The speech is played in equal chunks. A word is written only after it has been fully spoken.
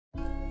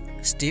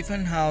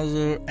Stjepan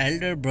Hauser,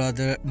 elder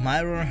brother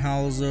Miron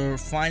Hauser,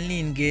 finally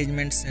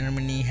engagement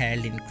ceremony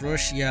held in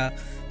Croatia.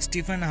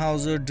 Stjepan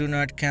Hauser do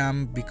not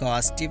come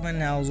because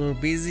Stjepan Hauser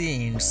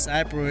busy in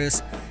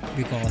Cyprus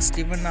because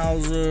Stjepan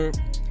Hauser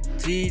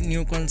three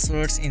new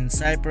concerts in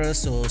Cyprus,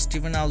 so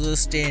Stjepan Hauser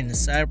stay in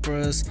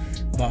Cyprus.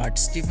 But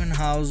Stjepan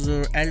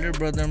Hauser, elder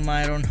brother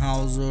Miron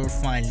Hauser,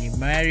 finally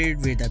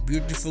married with a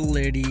beautiful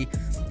lady.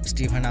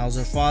 Stjepan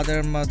Hauser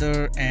father,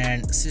 mother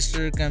and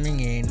sister coming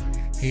in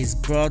his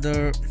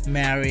brother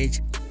marriage.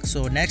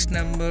 So next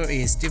number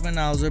is Stjepan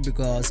Hauser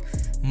because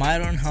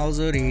Miron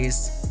Hauser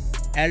is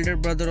elder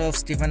brother of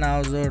Stjepan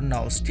Hauser.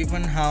 Now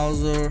Stjepan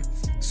Hauser,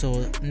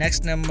 so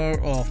next number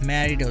of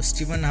married of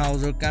Stjepan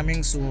Hauser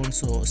coming soon.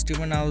 So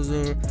Stjepan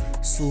Hauser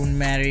soon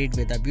married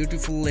with a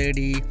beautiful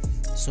lady.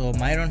 So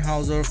Miron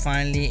Hauser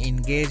finally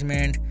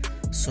engagement,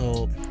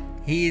 so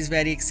he is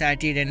very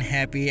excited and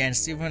happy, and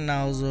Stjepan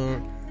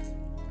Hauser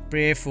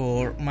pray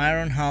for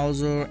Miron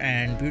Hauser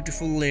and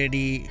beautiful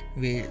lady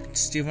with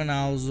Stjepan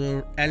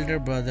Hauser elder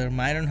brother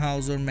Miron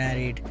Hauser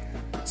married.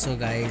 So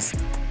guys,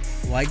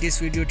 watch this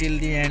video till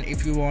the end.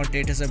 If you want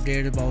latest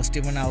update about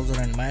Stjepan Hauser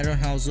and Miron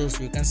Hauser,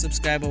 so you can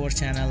subscribe our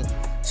channel.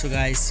 So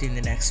guys, see you in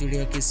the next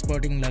video. Keep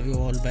supporting, love you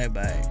all, bye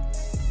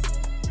bye.